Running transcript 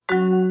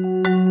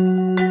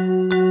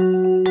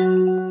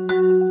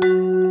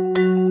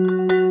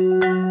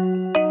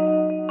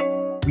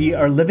We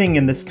are living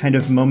in this kind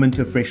of moment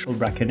of racial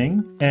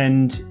reckoning,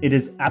 and it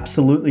is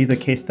absolutely the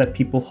case that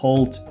people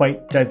hold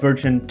quite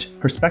divergent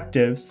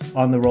perspectives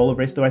on the role of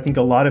race, though I think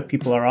a lot of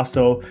people are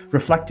also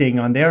reflecting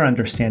on their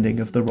understanding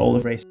of the role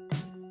of race.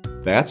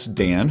 That's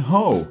Dan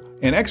Ho,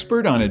 an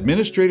expert on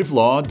administrative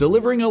law,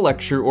 delivering a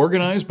lecture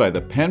organized by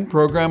the Penn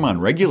Program on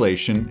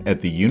Regulation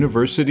at the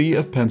University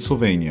of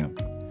Pennsylvania.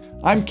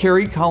 I'm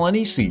Kerry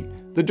Colonisi,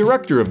 the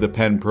director of the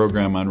Penn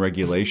Program on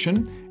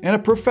Regulation and a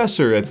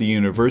professor at the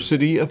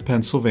University of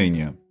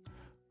Pennsylvania.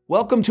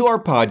 Welcome to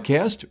our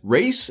podcast,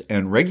 Race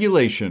and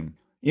Regulation.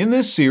 In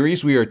this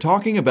series, we are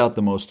talking about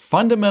the most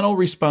fundamental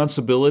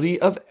responsibility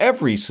of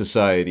every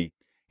society,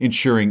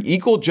 ensuring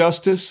equal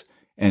justice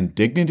and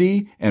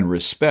dignity and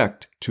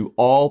respect to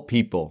all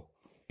people.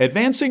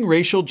 Advancing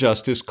racial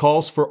justice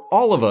calls for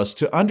all of us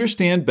to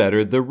understand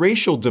better the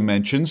racial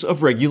dimensions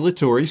of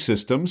regulatory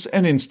systems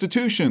and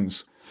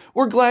institutions.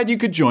 We're glad you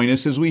could join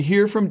us as we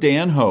hear from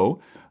Dan Ho,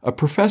 a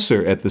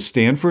professor at the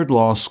Stanford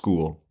Law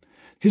School.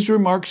 His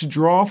remarks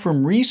draw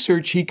from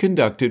research he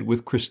conducted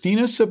with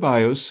Christina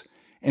Ceballos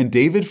and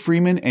David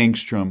Freeman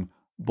Engstrom,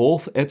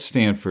 both at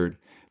Stanford.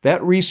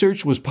 That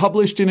research was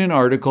published in an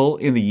article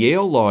in the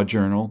Yale Law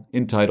Journal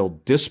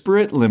entitled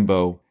Disparate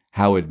Limbo: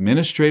 How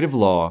Administrative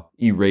Law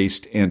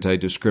Erased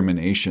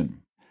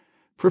Anti-Discrimination.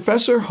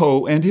 Professor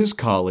Ho and his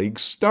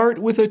colleagues start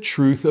with a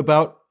truth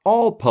about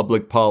all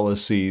public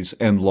policies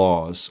and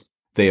laws.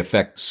 They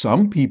affect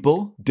some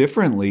people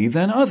differently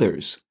than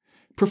others.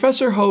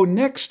 Professor Ho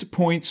next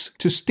points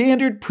to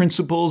standard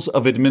principles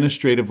of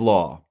administrative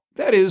law.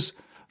 That is,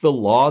 the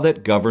law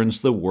that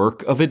governs the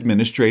work of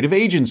administrative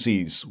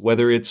agencies,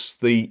 whether it's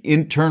the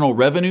Internal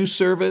Revenue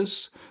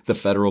Service, the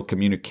Federal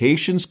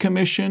Communications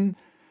Commission,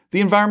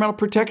 the Environmental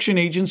Protection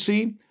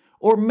Agency,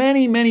 or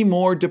many, many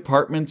more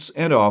departments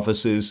and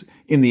offices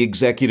in the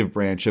executive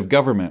branch of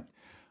government.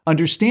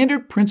 Under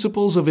standard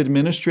principles of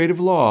administrative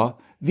law,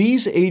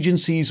 these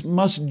agencies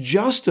must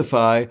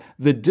justify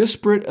the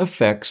disparate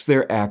effects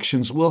their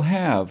actions will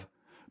have.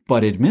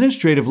 But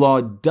administrative law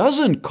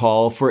doesn't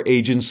call for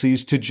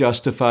agencies to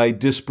justify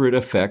disparate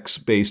effects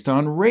based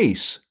on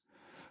race.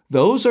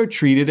 Those are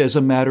treated as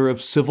a matter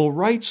of civil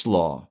rights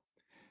law.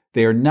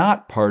 They are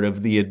not part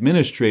of the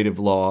administrative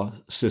law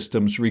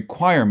system's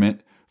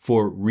requirement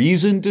for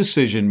reasoned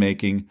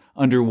decision-making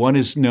under what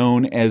is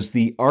known as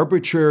the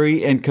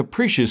arbitrary and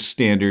capricious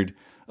standard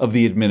of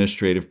the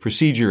Administrative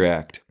Procedure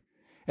Act.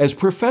 As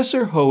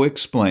Professor Ho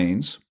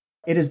explains,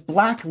 it is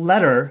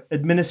black-letter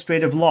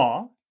administrative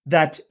law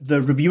that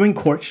the reviewing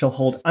court shall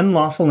hold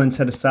unlawful and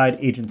set aside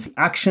agency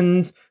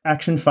actions,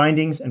 action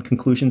findings, and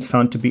conclusions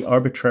found to be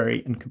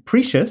arbitrary and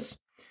capricious,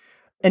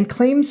 and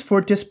claims for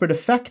disparate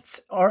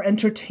effects are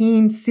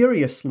entertained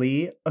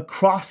seriously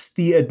across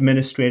the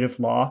administrative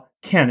law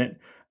canon.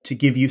 To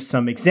give you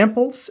some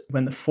examples,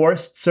 when the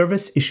Forest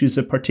Service issues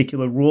a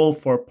particular rule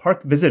for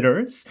park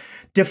visitors,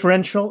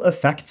 differential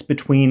effects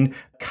between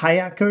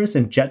kayakers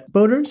and jet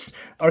boaters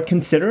are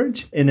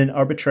considered in an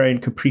arbitrary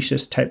and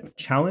capricious type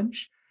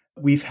challenge.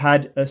 We've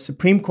had a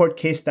Supreme Court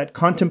case that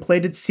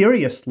contemplated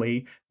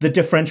seriously the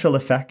differential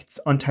effects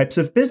on types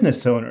of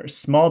business owners,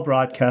 small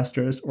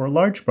broadcasters or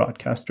large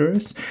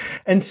broadcasters.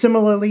 And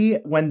similarly,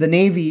 when the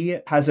Navy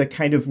has a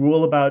kind of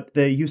rule about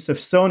the use of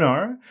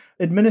sonar,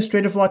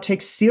 administrative law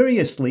takes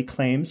seriously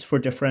claims for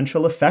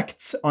differential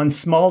effects on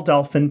small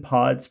dolphin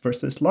pods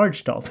versus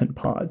large dolphin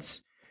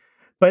pods.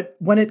 But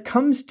when it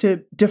comes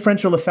to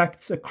differential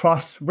effects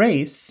across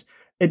race,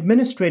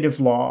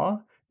 administrative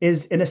law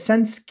is, in a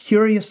sense,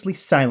 curiously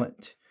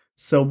silent.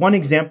 So one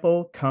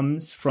example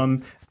comes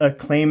from a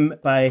claim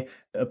by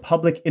a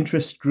public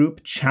interest group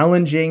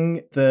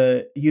challenging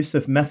the use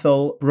of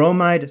methyl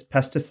bromide as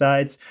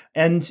pesticides,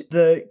 and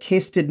the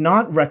case did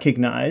not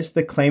recognize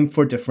the claim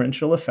for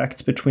differential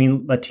effects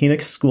between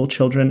Latinx school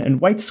children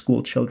and white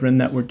school children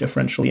that were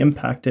differentially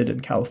impacted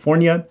in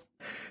California,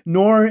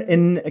 nor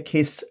in a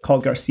case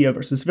called Garcia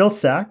versus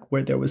Vilsack,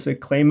 where there was a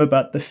claim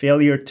about the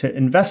failure to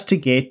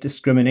investigate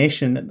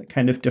discrimination and the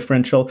kind of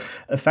differential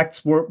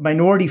effects were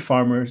minority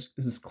farmers'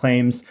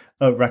 claims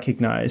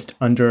recognized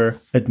under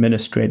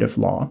administrative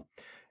law.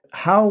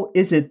 How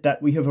is it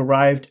that we have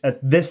arrived at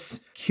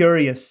this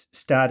curious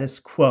status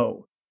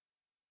quo?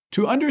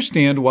 To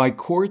understand why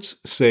courts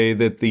say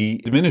that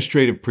the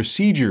Administrative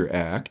Procedure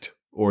Act,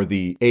 or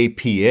the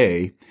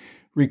APA,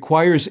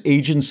 requires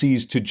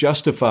agencies to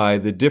justify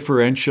the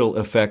differential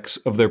effects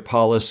of their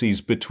policies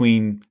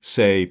between,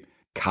 say,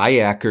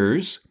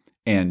 kayakers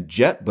and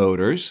jet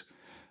boaters,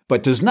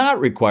 but does not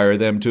require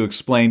them to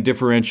explain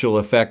differential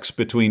effects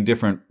between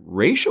different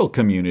racial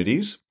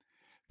communities,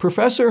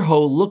 Professor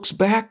Ho looks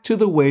back to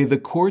the way the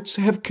courts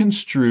have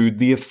construed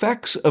the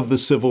effects of the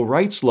civil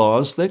rights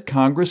laws that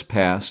Congress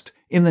passed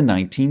in the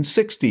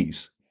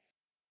 1960s.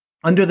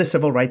 Under the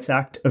Civil Rights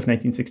Act of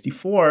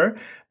 1964,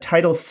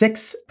 Title VI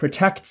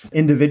protects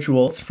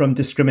individuals from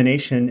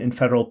discrimination in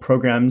federal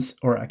programs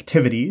or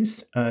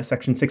activities.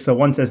 Section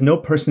 601 says, no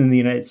person in the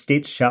United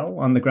States shall,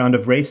 on the ground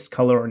of race,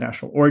 color, or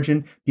national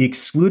origin, be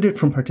excluded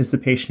from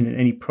participation in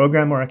any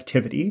program or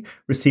activity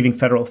receiving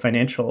federal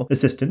financial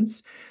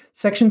assistance.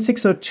 Section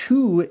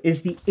 602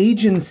 is the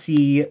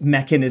agency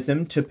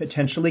mechanism to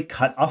potentially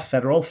cut off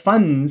federal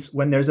funds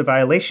when there's a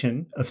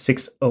violation of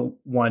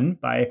 601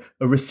 by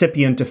a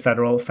recipient of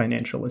federal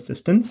financial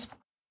assistance.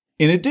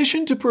 In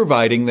addition to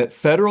providing that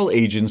federal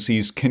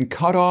agencies can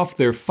cut off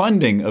their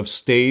funding of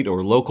state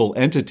or local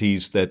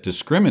entities that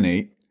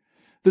discriminate,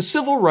 the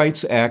Civil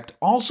Rights Act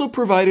also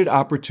provided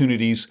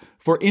opportunities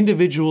for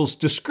individuals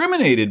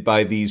discriminated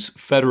by these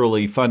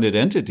federally funded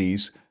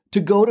entities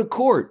to go to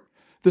court.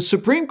 The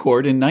Supreme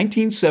Court in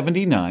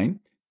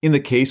 1979, in the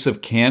case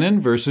of Cannon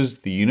versus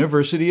the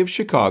University of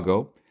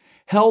Chicago,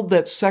 held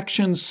that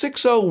Section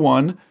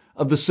 601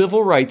 of the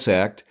Civil Rights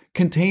Act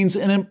contains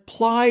an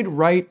implied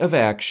right of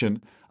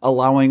action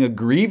allowing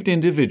aggrieved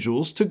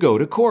individuals to go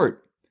to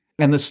court.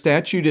 And the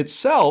statute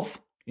itself,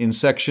 in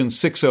Section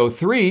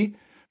 603,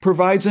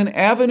 provides an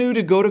avenue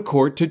to go to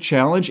court to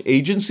challenge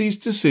agencies'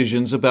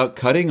 decisions about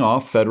cutting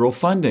off federal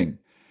funding.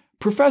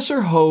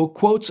 Professor Ho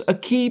quotes a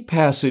key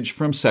passage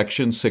from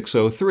Section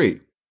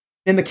 603.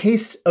 In the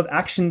case of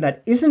action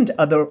that isn't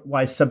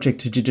otherwise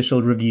subject to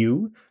judicial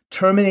review,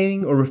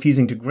 terminating or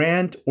refusing to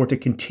grant or to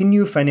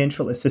continue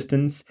financial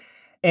assistance,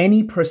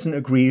 any person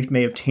aggrieved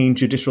may obtain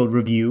judicial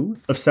review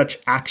of such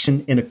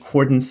action in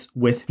accordance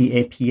with the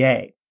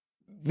APA.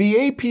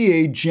 The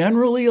APA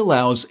generally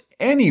allows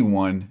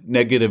anyone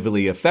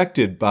negatively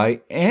affected by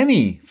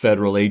any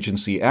federal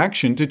agency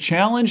action to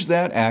challenge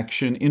that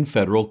action in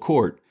federal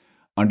court.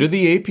 Under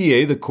the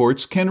APA, the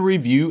courts can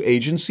review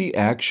agency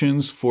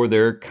actions for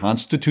their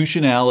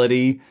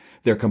constitutionality,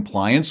 their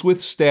compliance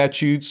with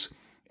statutes,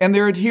 and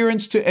their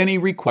adherence to any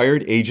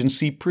required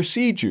agency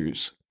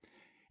procedures.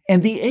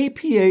 And the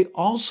APA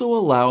also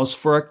allows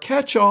for a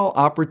catch-all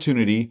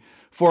opportunity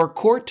for a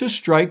court to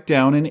strike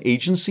down an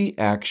agency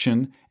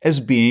action as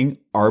being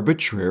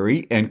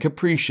arbitrary and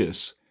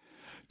capricious.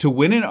 To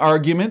win an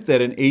argument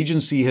that an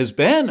agency has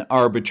been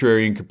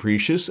arbitrary and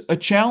capricious, a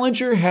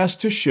challenger has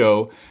to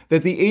show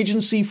that the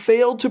agency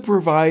failed to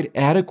provide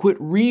adequate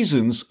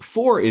reasons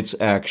for its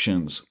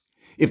actions.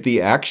 If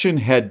the action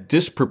had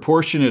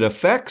disproportionate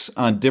effects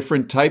on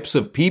different types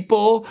of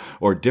people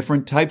or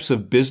different types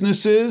of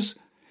businesses,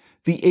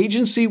 the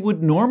agency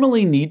would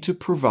normally need to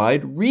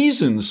provide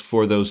reasons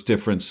for those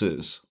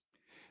differences.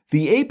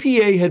 The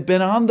APA had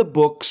been on the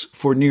books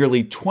for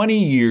nearly 20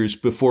 years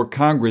before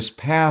Congress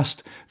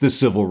passed the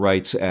Civil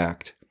Rights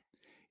Act.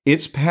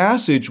 Its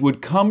passage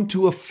would come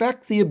to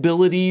affect the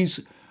abilities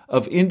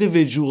of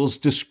individuals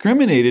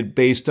discriminated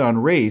based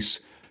on race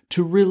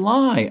to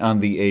rely on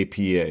the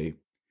APA.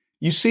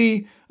 You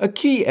see, a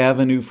key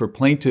avenue for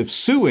plaintiffs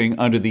suing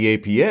under the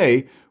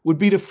APA would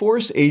be to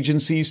force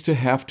agencies to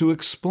have to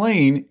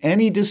explain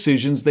any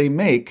decisions they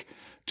make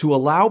to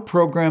allow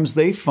programs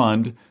they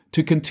fund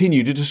to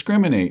continue to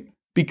discriminate.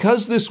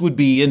 Because this would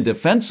be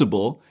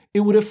indefensible, it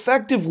would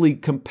effectively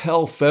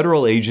compel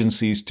federal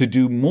agencies to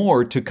do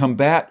more to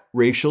combat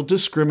racial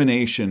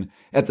discrimination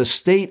at the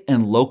state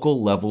and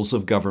local levels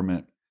of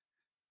government.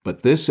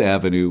 But this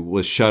avenue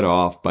was shut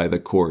off by the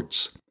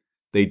courts.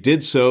 They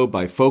did so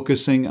by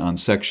focusing on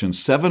Section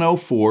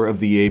 704 of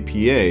the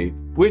APA,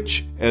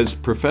 which, as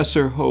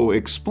Professor Ho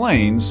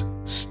explains,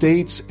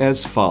 states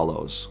as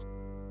follows.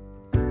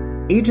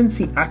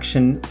 Agency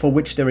action for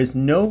which there is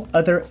no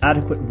other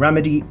adequate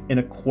remedy in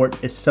a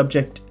court is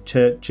subject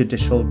to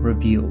judicial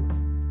review.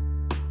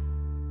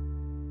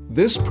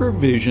 This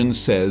provision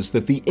says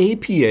that the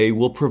APA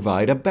will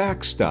provide a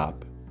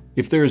backstop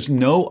if there is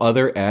no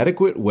other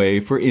adequate way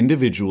for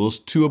individuals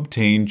to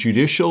obtain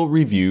judicial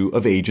review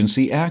of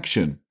agency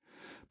action.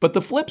 But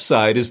the flip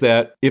side is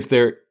that if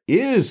there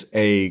is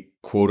a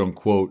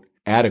quote-unquote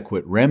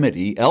adequate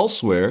remedy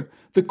elsewhere,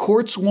 the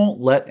courts won't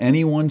let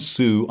anyone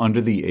sue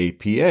under the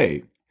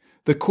APA.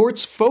 The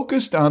courts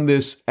focused on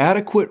this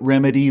adequate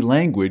remedy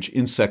language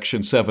in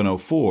Section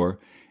 704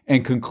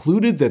 and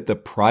concluded that the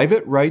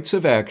private rights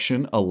of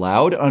action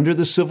allowed under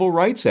the Civil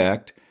Rights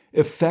Act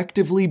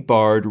effectively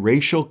barred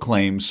racial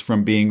claims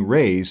from being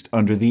raised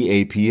under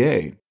the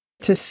APA.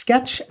 To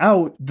sketch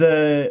out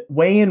the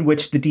way in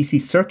which the DC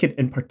Circuit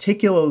in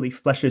particularly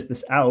fleshes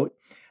this out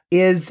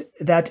is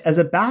that as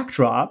a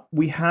backdrop,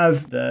 we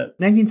have the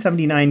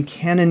 1979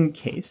 Cannon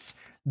case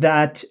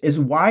that is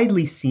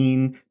widely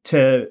seen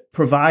to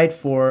provide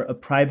for a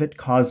private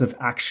cause of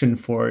action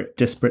for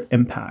disparate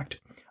impact.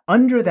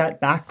 Under that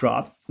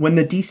backdrop, when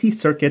the DC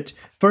Circuit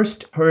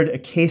first heard a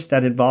case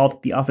that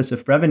involved the Office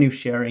of Revenue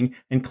Sharing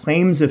and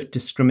claims of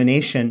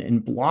discrimination in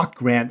block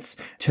grants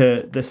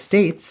to the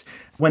states,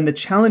 when the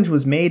challenge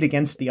was made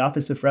against the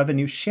Office of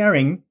Revenue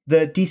Sharing,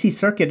 the DC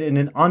Circuit in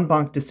an en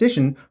banc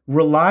decision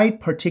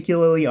relied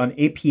particularly on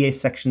APA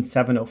Section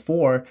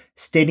 704,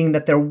 stating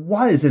that there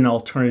was an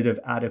alternative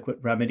adequate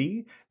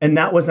remedy, and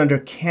that was under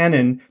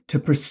Cannon to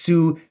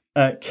pursue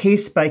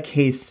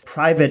case-by-case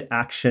private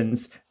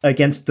actions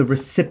against the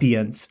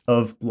recipients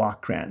of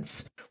block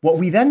grants. What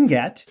we then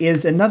get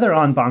is another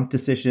en banc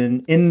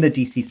decision in the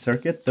DC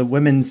Circuit, the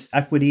Women's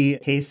Equity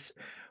case,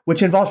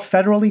 which involved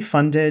federally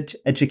funded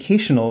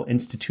educational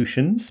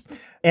institutions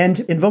and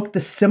invoked the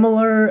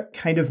similar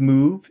kind of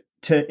move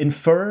to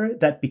infer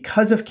that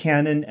because of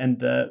canon and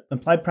the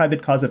implied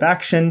private cause of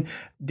action,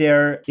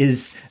 there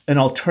is an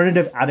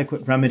alternative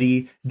adequate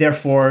remedy.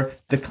 Therefore,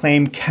 the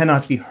claim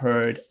cannot be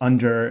heard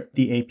under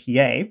the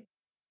APA.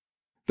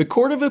 The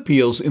Court of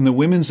Appeals in the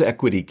women's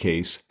equity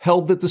case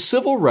held that the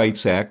Civil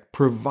Rights Act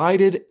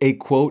provided a,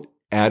 quote,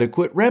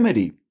 adequate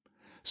remedy,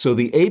 so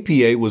the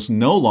APA was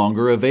no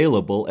longer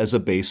available as a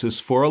basis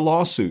for a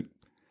lawsuit.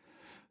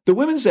 The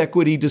women's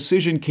equity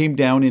decision came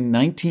down in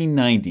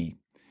 1990,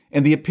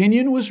 and the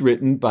opinion was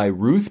written by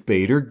Ruth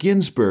Bader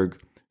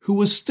Ginsburg, who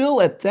was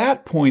still at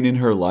that point in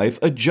her life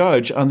a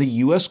judge on the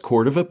U.S.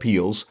 Court of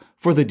Appeals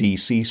for the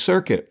D.C.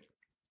 Circuit.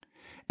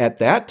 At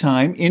that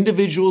time,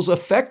 individuals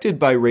affected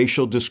by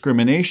racial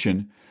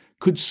discrimination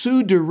could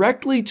sue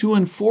directly to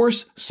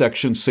enforce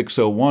Section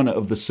 601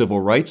 of the Civil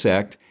Rights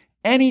Act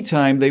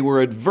anytime they were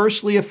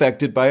adversely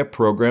affected by a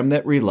program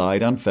that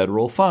relied on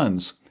federal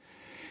funds.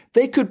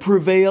 They could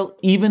prevail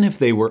even if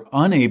they were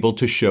unable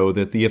to show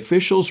that the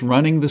officials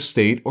running the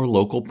state or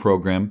local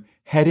program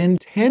had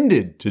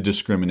intended to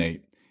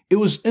discriminate. It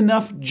was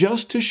enough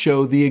just to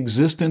show the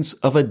existence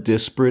of a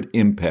disparate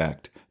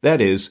impact, that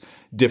is,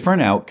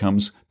 different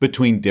outcomes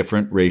between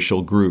different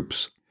racial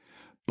groups.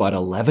 But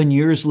 11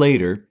 years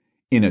later,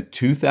 in a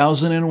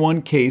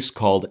 2001 case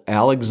called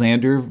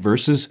Alexander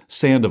versus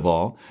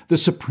Sandoval, the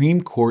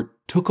Supreme Court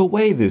took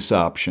away this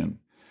option.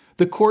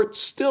 The court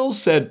still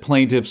said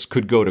plaintiffs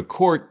could go to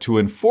court to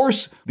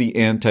enforce the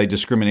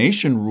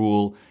anti-discrimination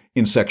rule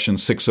in Section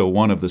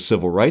 601 of the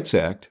Civil Rights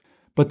Act,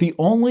 but the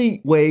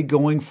only way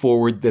going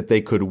forward that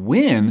they could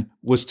win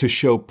was to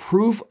show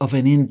proof of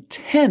an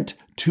intent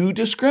to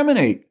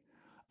discriminate,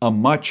 a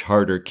much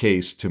harder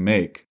case to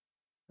make.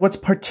 What's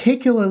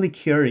particularly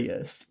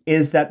curious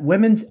is that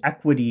women's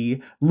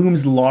equity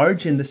looms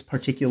large in this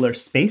particular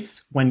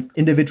space when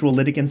individual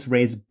litigants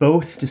raise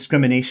both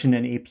discrimination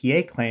and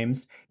APA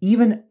claims,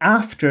 even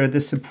after the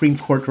Supreme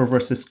Court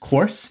reverses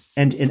course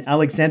and in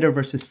Alexander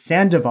versus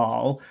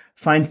Sandoval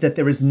finds that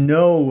there is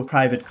no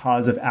private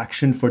cause of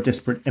action for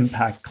disparate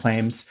impact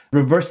claims,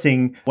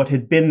 reversing what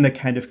had been the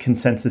kind of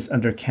consensus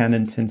under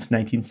canon since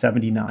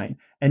 1979.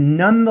 And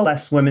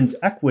nonetheless, women's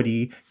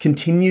equity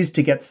continues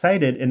to get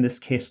cited in this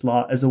case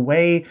law as a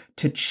way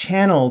to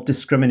channel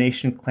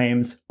discrimination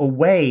claims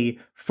away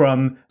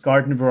from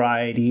garden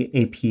variety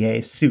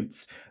APA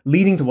suits,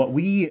 leading to what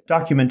we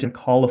document and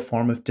call a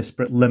form of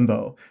disparate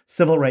limbo.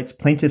 Civil rights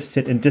plaintiffs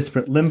sit in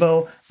disparate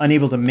limbo,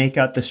 unable to make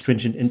out the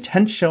stringent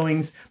intent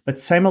showings, but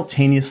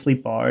simultaneously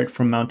barred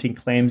from mounting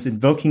claims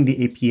invoking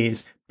the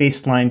APA's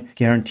baseline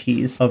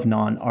guarantees of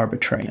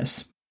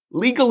non-arbitrariness.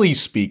 Legally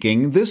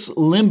speaking, this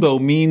limbo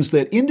means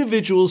that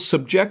individuals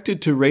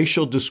subjected to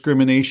racial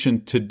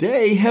discrimination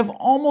today have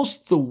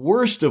almost the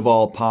worst of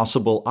all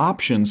possible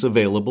options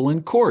available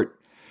in court.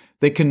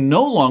 They can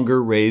no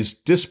longer raise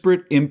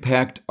disparate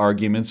impact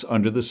arguments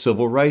under the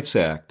Civil Rights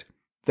Act.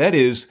 That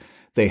is,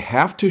 they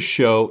have to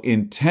show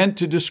intent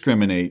to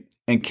discriminate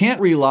and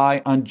can't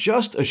rely on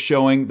just a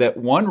showing that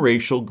one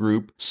racial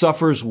group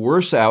suffers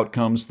worse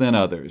outcomes than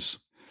others.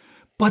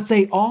 But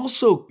they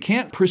also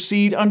can't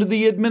proceed under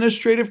the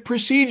Administrative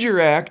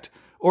Procedure Act,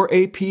 or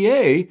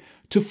APA,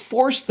 to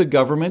force the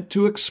government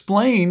to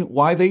explain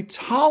why they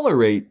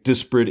tolerate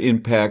disparate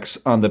impacts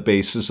on the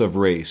basis of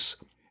race.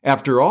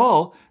 After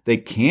all, they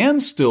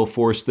can still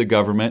force the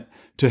government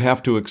to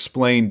have to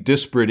explain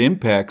disparate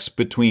impacts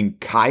between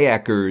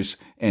kayakers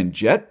and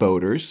jet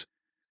boaters.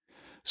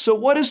 So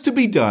what is to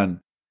be done?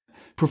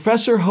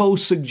 Professor Ho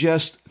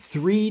suggests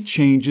 3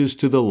 changes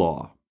to the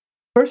law.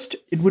 First,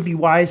 it would be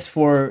wise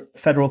for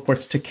federal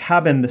courts to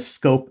cabin the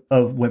scope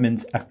of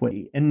women's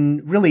equity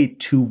in really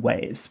 2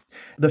 ways.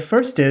 The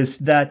first is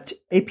that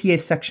APA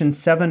Section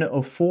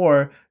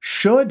 704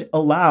 should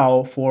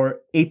allow for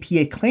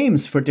APA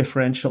claims for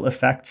differential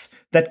effects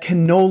that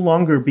can no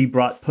longer be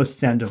brought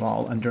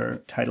post-Sandoval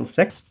under Title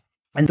VI.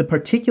 And the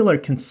particular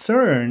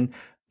concern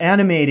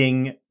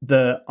animating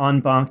the en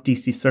banc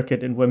DC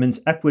Circuit in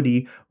women's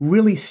equity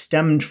really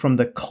stemmed from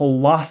the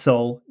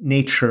colossal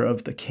nature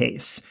of the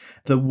case.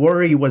 The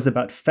worry was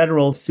about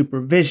federal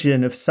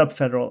supervision of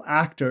subfederal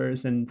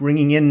actors and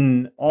bringing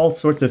in all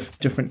sorts of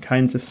different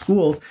kinds of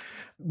schools.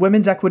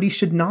 Women's equity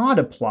should not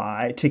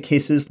apply to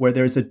cases where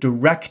there's a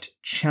direct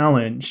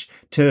challenge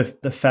to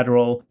the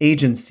federal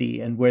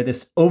agency and where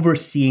this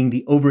overseeing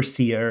the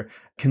overseer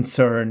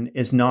concern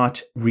is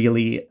not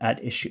really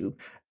at issue.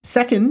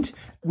 Second,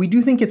 we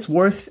do think it's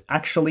worth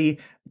actually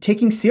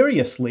taking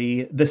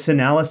seriously this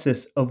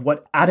analysis of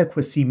what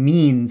adequacy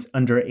means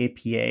under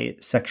APA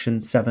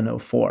Section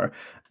 704.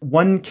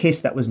 One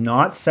case that was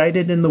not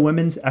cited in the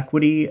women's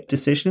equity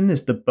decision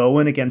is the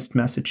Bowen against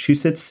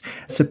Massachusetts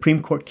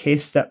Supreme Court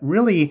case that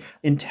really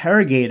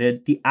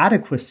interrogated the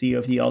adequacy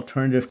of the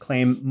alternative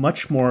claim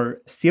much more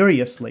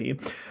seriously.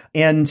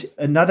 And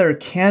another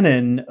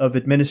canon of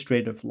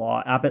administrative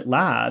law, Abbott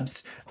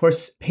Labs, of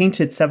course,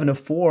 painted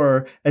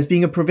 704 as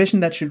being a provision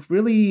that should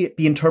really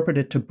be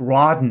interpreted to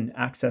broaden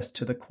access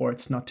to the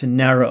courts, not to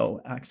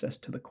narrow access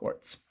to the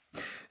courts.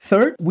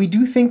 Third, we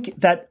do think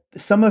that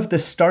some of the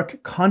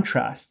stark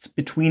contrasts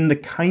between the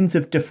kinds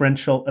of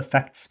differential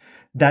effects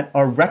that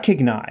are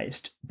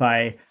recognized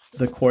by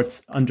the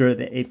courts under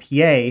the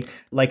APA,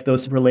 like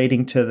those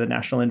relating to the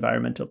National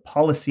Environmental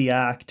Policy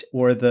Act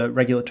or the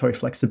Regulatory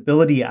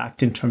Flexibility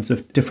Act in terms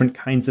of different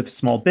kinds of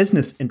small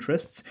business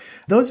interests.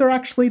 Those are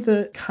actually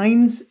the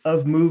kinds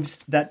of moves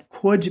that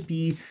could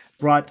be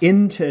brought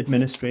into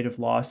administrative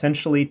law,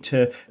 essentially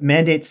to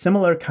mandate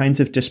similar kinds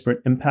of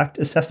disparate impact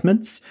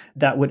assessments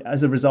that would,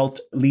 as a result,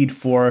 lead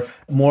for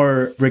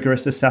more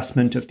rigorous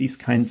assessment of these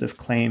kinds of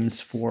claims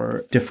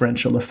for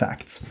differential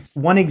effects.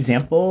 One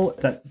example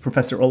that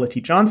Professor Ola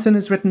T. Johnson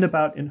has written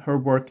about in her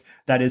work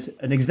that is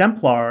an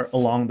exemplar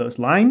along those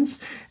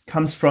lines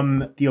comes from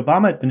the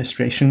Obama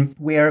administration,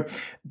 where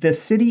the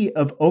city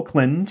of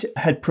Oakland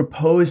had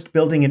proposed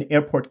building an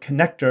airport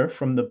connector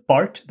from the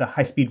BART, the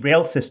high-speed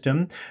rail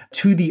system,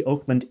 to the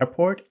Oakland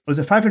airport. It was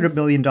a $500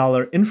 million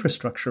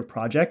infrastructure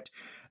project.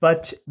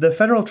 But the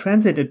Federal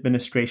Transit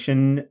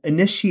Administration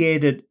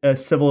initiated a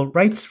civil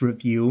rights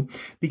review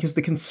because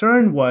the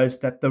concern was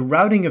that the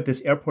routing of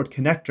this airport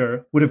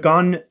connector would have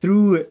gone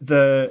through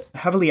the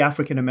heavily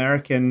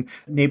African-American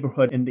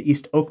neighborhood in the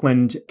East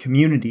Oakland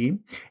community,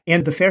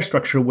 and the fare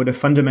structure would have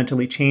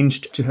fundamentally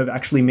changed to have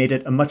actually made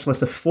it a much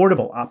less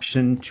affordable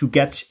option to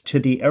get to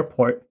the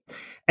airport.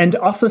 And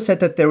also said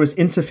that there was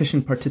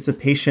insufficient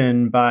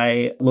participation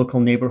by local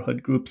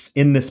neighborhood groups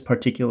in this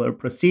particular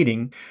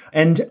proceeding.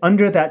 And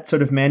under that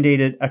sort of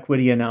mandated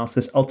equity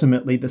analysis,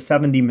 ultimately the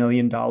 $70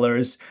 million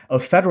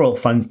of federal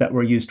funds that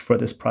were used for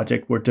this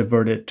project were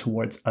diverted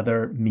towards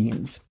other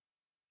means.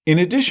 In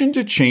addition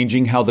to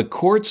changing how the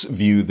courts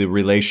view the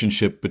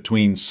relationship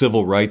between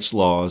civil rights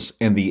laws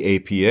and the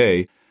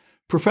APA,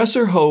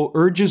 Professor Ho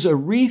urges a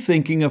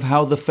rethinking of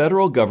how the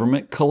federal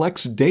government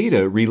collects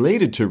data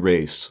related to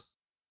race.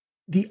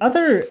 The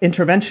other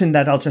intervention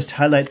that I'll just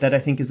highlight that I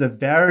think is a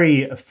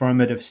very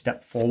affirmative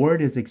step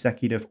forward is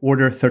Executive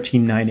Order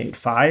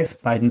 13985,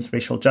 Biden's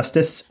Racial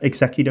Justice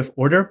Executive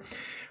Order,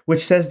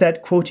 which says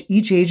that, quote,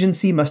 each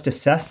agency must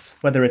assess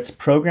whether its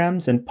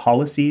programs and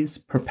policies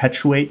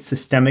perpetuate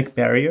systemic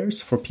barriers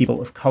for people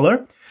of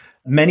color.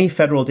 Many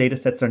federal data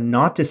sets are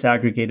not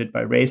disaggregated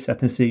by race,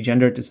 ethnicity,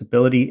 gender,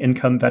 disability,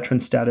 income, veteran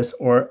status,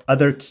 or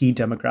other key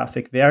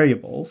demographic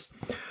variables.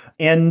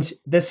 And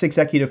this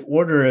executive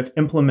order, if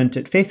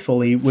implemented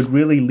faithfully, would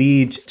really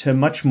lead to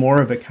much more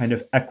of a kind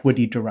of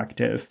equity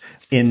directive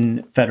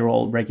in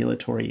federal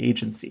regulatory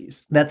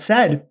agencies. That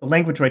said, the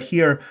language right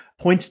here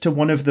points to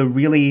one of the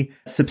really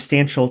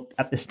substantial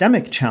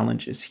epistemic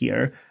challenges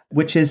here,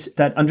 which is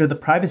that under the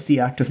Privacy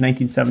Act of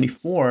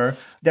 1974,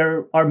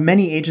 there are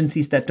many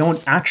agencies that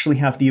don't actually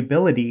have the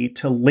ability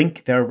to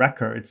link their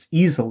records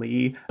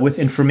easily with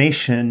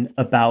information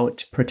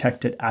about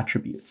protected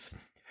attributes.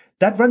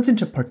 That runs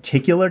into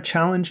particular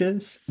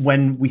challenges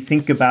when we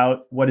think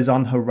about what is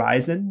on the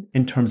horizon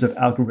in terms of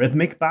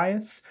algorithmic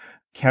bias.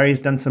 Carrie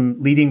has done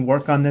some leading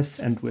work on this,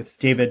 and with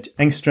David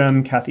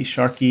Engstrom, Kathy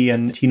Sharkey,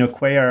 and Tino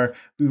Cuellar,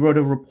 we wrote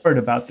a report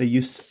about the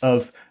use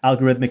of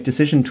algorithmic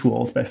decision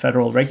tools by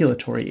federal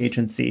regulatory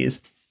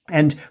agencies.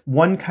 And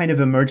one kind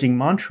of emerging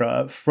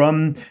mantra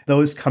from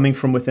those coming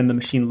from within the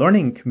machine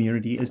learning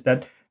community is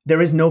that there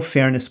is no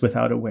fairness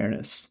without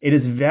awareness. It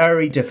is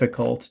very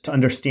difficult to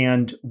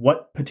understand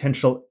what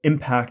potential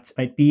impacts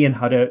might be and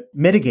how to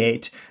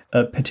mitigate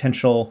a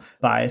potential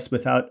bias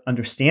without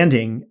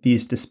understanding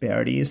these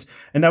disparities.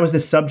 And that was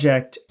the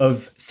subject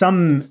of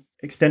some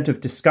extent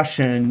of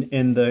discussion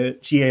in the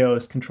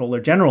GAO's Controller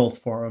General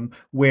Forum,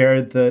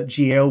 where the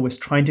GAO was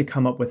trying to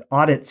come up with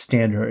audit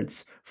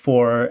standards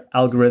for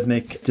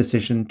algorithmic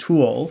decision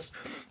tools.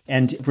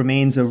 And it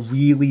remains a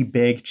really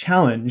big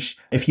challenge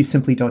if you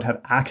simply don't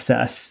have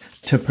access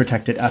to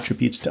protected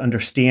attributes to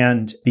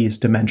understand these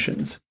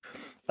dimensions.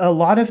 A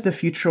lot of the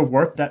future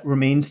work that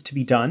remains to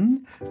be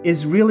done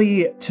is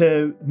really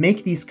to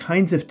make these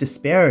kinds of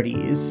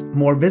disparities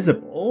more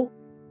visible.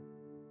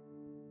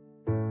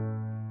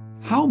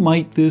 How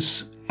might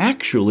this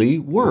actually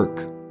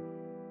work?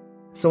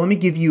 So let me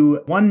give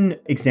you one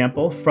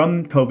example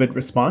from COVID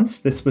response.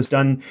 This was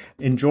done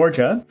in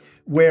Georgia,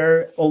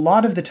 where a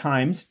lot of the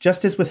times,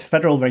 just as with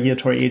federal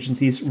regulatory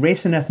agencies,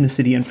 race and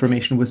ethnicity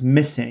information was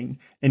missing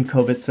in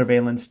COVID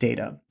surveillance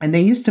data. And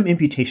they used some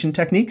imputation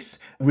techniques,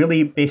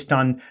 really based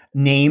on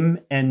name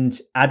and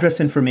address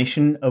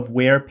information of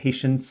where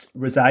patients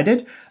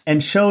resided,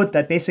 and showed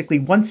that basically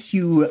once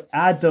you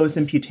add those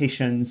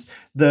imputations,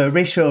 the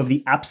ratio of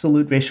the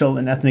absolute racial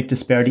and ethnic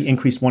disparity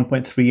increased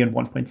 1.3 and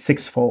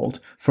 1.6-fold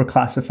for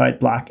classified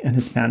Black and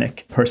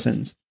Hispanic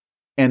persons.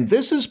 And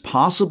this is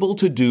possible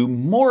to do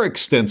more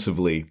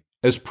extensively,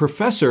 as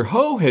Professor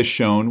Ho has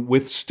shown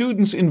with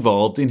students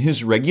involved in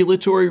his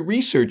regulatory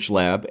research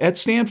lab at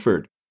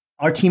Stanford.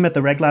 Our team at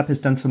the Reg Lab has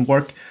done some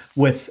work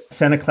with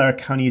Santa Clara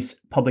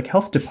County's Public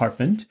Health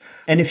Department.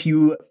 And if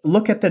you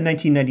look at the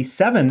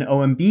 1997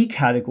 OMB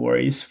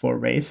categories for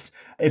race,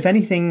 if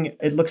anything,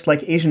 it looks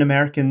like Asian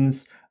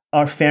Americans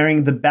are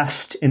faring the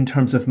best in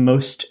terms of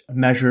most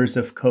measures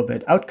of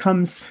COVID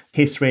outcomes,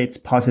 case rates,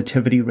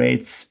 positivity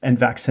rates, and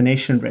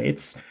vaccination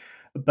rates.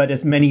 But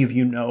as many of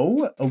you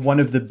know, one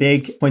of the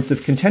big points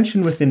of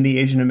contention within the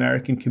Asian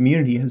American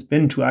community has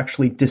been to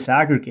actually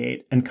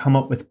disaggregate and come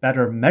up with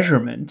better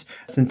measurement,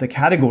 since the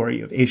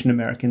category of Asian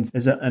Americans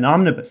is an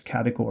omnibus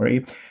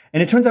category.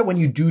 And it turns out when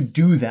you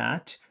do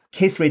that,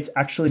 case rates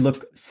actually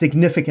look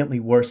significantly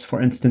worse, for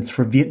instance,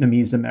 for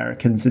Vietnamese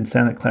Americans in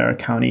Santa Clara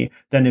County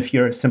than if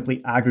you're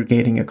simply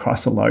aggregating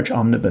across a large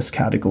omnibus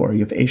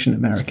category of Asian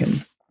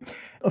Americans.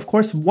 Of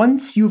course,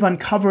 once you've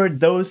uncovered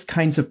those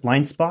kinds of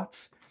blind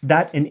spots,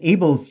 that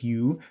enables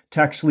you to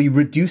actually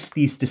reduce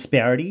these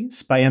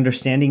disparities by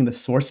understanding the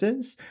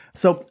sources.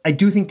 So I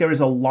do think there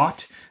is a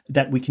lot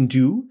that we can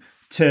do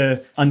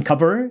to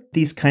uncover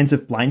these kinds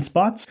of blind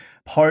spots.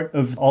 Part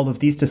of all of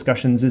these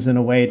discussions is in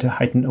a way to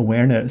heighten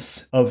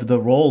awareness of the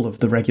role of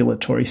the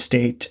regulatory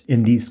state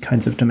in these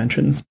kinds of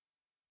dimensions.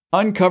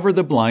 Uncover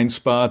the blind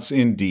spots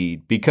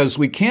indeed, because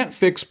we can't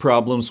fix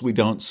problems we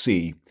don't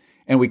see.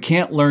 And we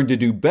can't learn to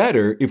do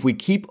better if we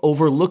keep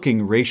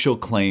overlooking racial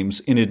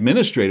claims in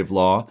administrative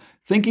law,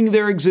 thinking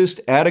there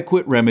exist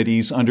adequate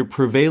remedies under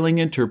prevailing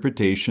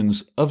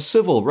interpretations of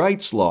civil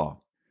rights law.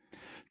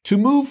 To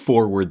move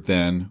forward,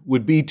 then,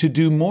 would be to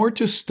do more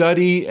to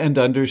study and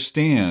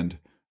understand,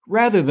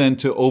 rather than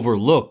to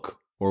overlook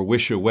or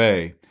wish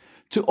away,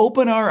 to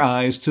open our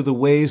eyes to the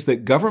ways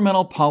that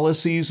governmental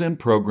policies and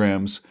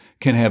programs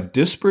can have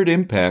disparate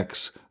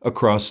impacts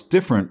across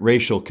different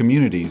racial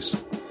communities.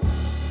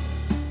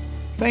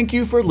 Thank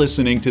you for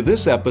listening to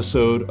this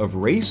episode of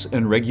Race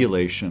and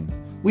Regulation.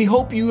 We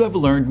hope you have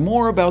learned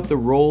more about the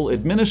role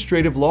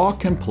administrative law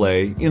can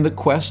play in the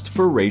quest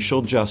for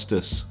racial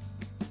justice.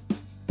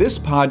 This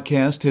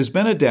podcast has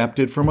been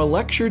adapted from a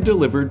lecture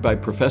delivered by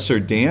Professor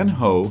Dan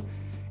Ho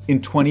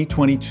in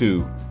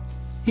 2022.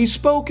 He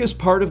spoke as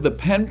part of the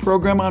Penn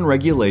Program on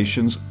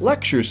Regulation's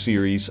lecture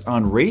series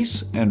on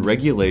race and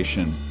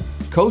regulation,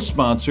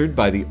 co-sponsored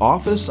by the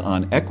Office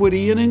on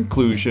Equity and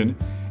Inclusion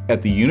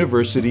at the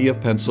University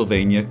of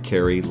Pennsylvania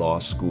Carey Law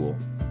School.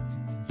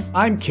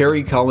 I'm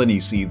Kerry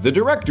Colanisi, the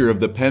director of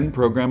the Penn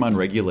Program on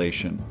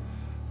Regulation.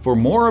 For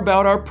more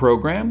about our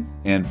program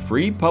and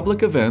free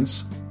public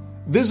events,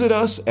 visit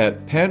us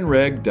at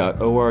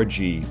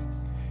pennreg.org.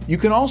 You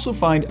can also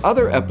find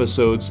other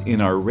episodes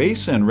in our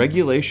Race and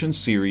Regulation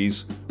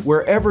series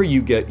wherever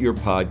you get your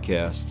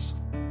podcasts.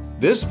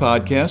 This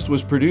podcast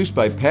was produced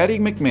by Patty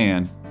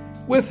McMahon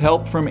with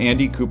help from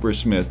Andy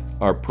Cooper-Smith,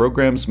 our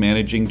program's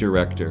managing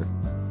director.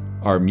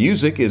 Our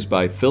music is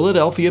by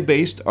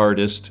Philadelphia-based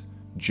artist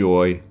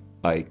Joy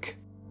Ike.